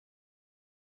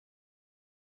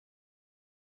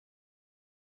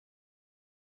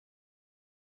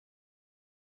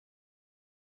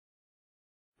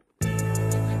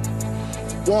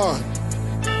One,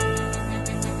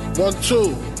 1,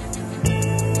 2.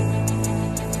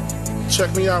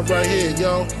 Check me out right here,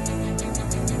 yo.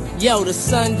 Yo, the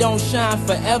sun don't shine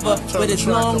forever, but as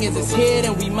long as it's here,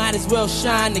 then we might as well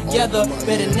shine together.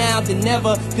 Better now than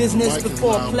never, business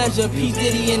before pleasure. P.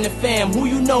 Diddy and the fam, who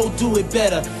you know do it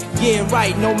better. Yeah,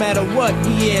 right, no matter what,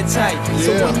 we airtight.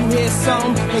 So when you hear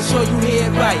something, make sure you hear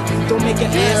it right. Don't make an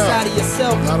ass out of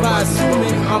yourself by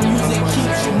assuming our music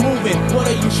keeps you moving. What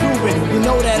are you proving? You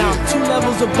know that I'm 2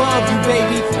 levels above you,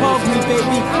 baby. Hug me,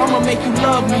 baby, I'ma make you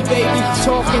love me, baby.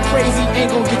 Talking crazy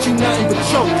ain't gonna get you nothing but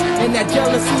choke. And that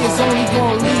jealousy is only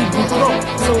gonna leave you broke.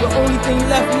 So the only thing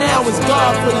left now is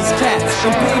God for these cats.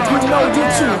 And babe, you know you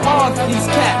too hard for these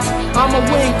cats. I'ma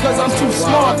win cause I'm too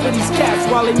smart for these cats.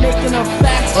 While they making up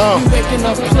facts, you making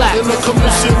up plaques. In the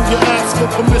commission, you ask for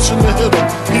permission to hit him.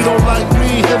 He don't like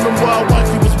me, him and wild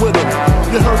wifey was with him.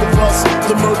 You heard of us,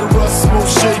 the murderers,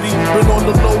 most shady. Been on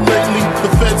the low lately, the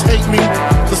feds hate me.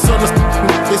 The sun is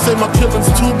they say my killing's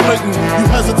too blatant. You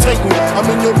hesitating, I'm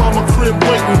in your mama crib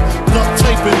waiting. Duct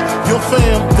taping, your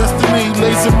fam, destiny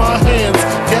lays in my hands.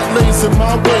 Cat lays in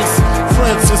my waist.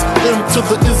 Francis, M to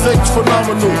the is H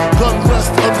phenomenal. Gun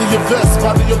rest under your vest,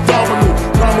 body abdominal.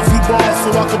 Rhyme a few bars so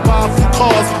I can buy a few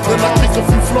cars. Then I kick a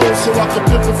few flows so I can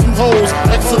pimp a few hoes.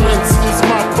 Excellence is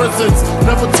my presence.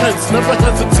 Never tense, never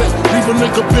hesitate. Leave a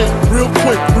nigga bent, real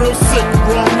quick, real sick.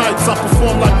 Wrong nights, I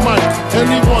perform like Mike.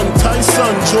 Anyone,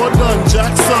 Tyson, Jordan,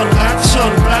 Jackson, action,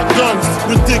 back guns,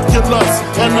 ridiculous.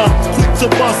 And I'm quick to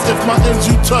bust if my ends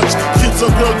you touch. Kids or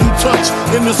girl you touch,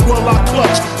 in this world I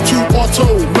clutch. 2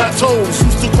 auto, Matos,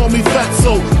 used to call me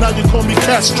Fatso, now you call me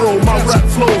Castro. My rap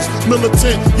flows,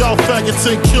 militant, y'all faggots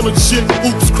ain't killing shit.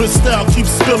 Oops, Cristal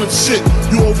keeps spilling shit.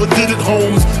 You overdid it,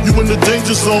 Holmes, you in the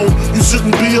danger zone. You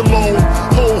shouldn't be alone.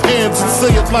 Hold hands and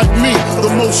say it like me, the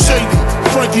most shady.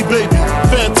 Frankie baby,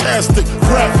 fantastic,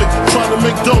 graphic, trying to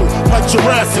make dough like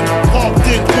Jurassic. Parked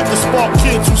in, quick to spark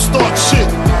kids who start shit.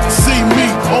 See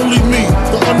me, only me,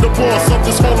 the underboss of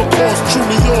this Holocaust.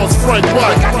 Truly yours, Frank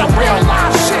White. I got the real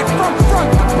live shit from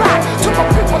front to back. To my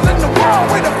people in the world,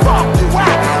 where the fuck you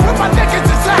at? Where my niggas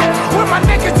is at? Where my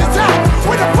niggas is at?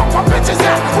 Where the fuck my bitches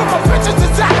at? Where my bitches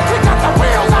is at? We got the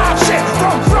real live shit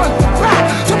from front to back.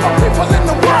 To my people in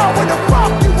the world, where the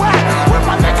fuck you at? Where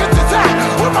my niggas is at?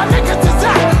 Where my niggas is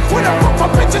at? Where the fuck my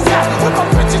bitches at? Where my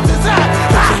bitches is at?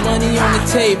 Put your money on the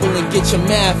table and get your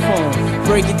math on.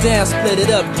 Break it down, split it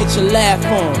up, get your laugh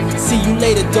on. See you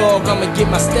later, dog, I'ma get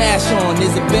my stash on.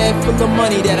 There's a bag full of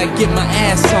money that I get my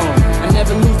ass on. I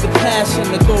never lose the passion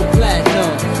to go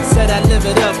platinum. Said I live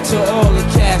it up till all the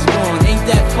cash gone. Ain't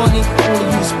that funny? Only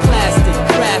use plastic,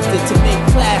 crafted to make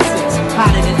classics.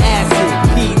 Hotter than acid,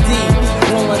 PD.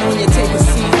 Rolling on your tape of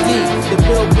CD. The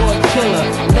Billboard killer,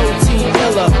 no team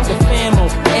killer. The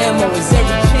famo, ammo is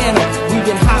every channel. We've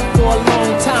been hot for a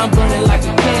long time, burning like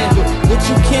a candle. What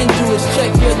you can do is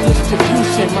check your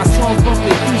distribution. My song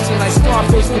bumping Houston like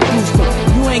Scarface to Houston.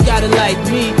 You ain't got it like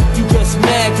me, you just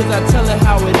mad cause I tell it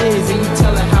how it is and you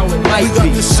tell it how it might be.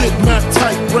 We got this shit map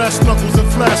tight, brass knuckles and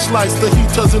flashlights. The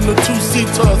heaters and the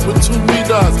 2-seaters with 2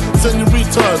 meters.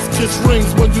 Senoritas, kiss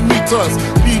rings when you meet us.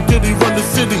 P. Diddy run the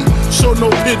city, show no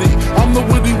pity. I'm the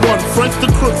witty one, Frank the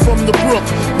crook from the brook.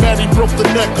 Maddie broke the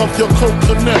neck of your coke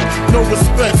connect. No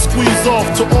respect, squeeze off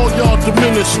to all y'all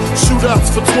diminish.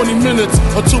 Shootouts for 20 minutes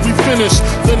until we finish.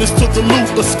 Then it's to the loot,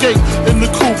 escape in the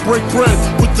coupe, break bread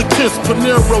with the kiss.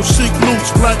 Panero, Chic Luch,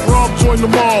 Black Rob join the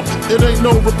mob. It ain't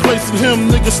no replacing him,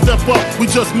 niggas step up. We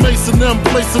just macing them,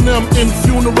 placing them in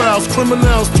funerals.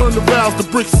 Criminals turn the vows to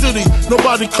Brick City.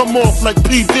 Nobody come off like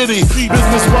P. Diddy.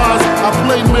 Business wise, I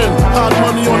play men, hide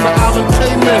money on the island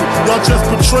Cayman. Y'all just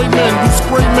betray men, you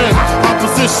spray men.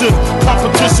 Opposition,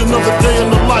 competition of the day in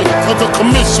the life of the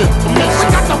commission. We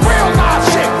got the real live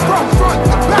shit from front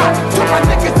to back. To my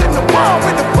niggas in the world,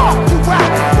 where the fuck you at?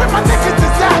 Where my niggas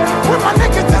is at? Where my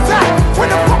niggas is at? Where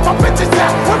the fuck my bitches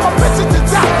at? Where my bitches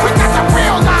is at? We got the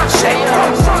real live shit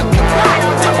from front to back.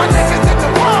 To my niggas in the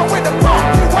world, where the fuck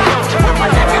you at? Where my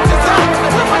niggas is at?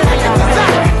 Where my niggas is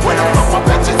at? Where the fuck my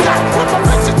bitches at? Where my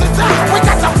bitches is at? We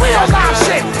got the real live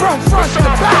shit from front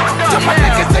to back. To my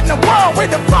niggas in the world,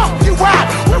 where the fuck you at?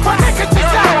 Where my niggas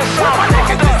is at? Where my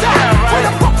niggas is at? Where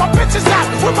the fuck my bitches at?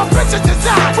 Where my bitches is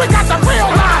at? We got the real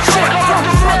live shit from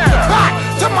front to back.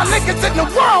 To my niggas in the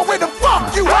world, where the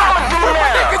fuck you at? Where my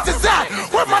niggas is at?